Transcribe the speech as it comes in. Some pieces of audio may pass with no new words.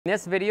In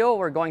this video,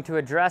 we're going to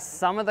address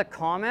some of the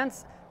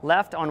comments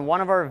left on one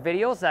of our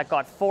videos that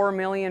got 4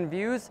 million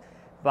views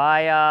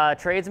by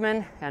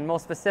tradesmen, and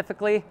most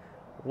specifically,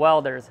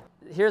 welders.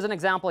 Here's an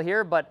example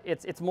here, but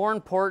it's more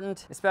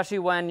important, especially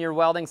when you're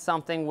welding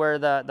something where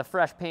the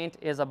fresh paint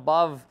is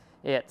above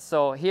it.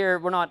 So here,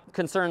 we're not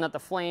concerned that the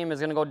flame is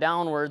going to go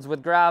downwards.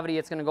 With gravity,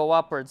 it's going to go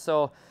upwards.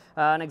 So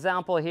an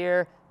example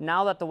here,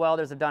 now that the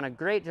welders have done a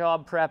great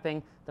job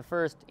prepping the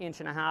first 1.5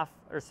 inches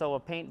or so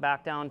of paint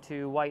back down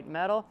to white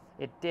metal,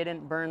 it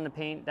didn't burn the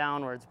paint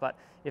downwards. But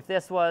if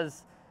this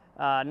was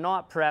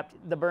not prepped,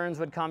 the burns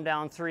would come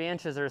down 3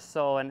 inches or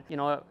so, and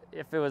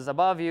if it was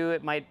above you,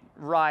 it might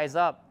rise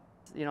up,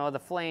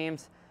 the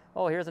flames.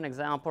 Oh, here's an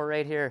example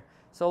right here.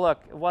 So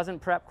look, it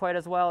wasn't prepped quite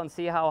as well, and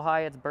see how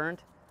high it's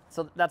burnt?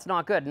 So that's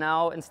not good.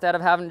 Now, instead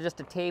of having just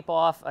to tape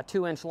off a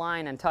 2-inch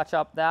line and touch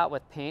up that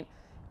with paint,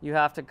 you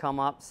have to come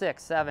up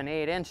 6, 7,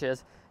 8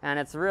 inches, and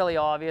it's really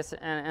obvious,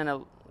 and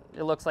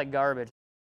it looks like garbage.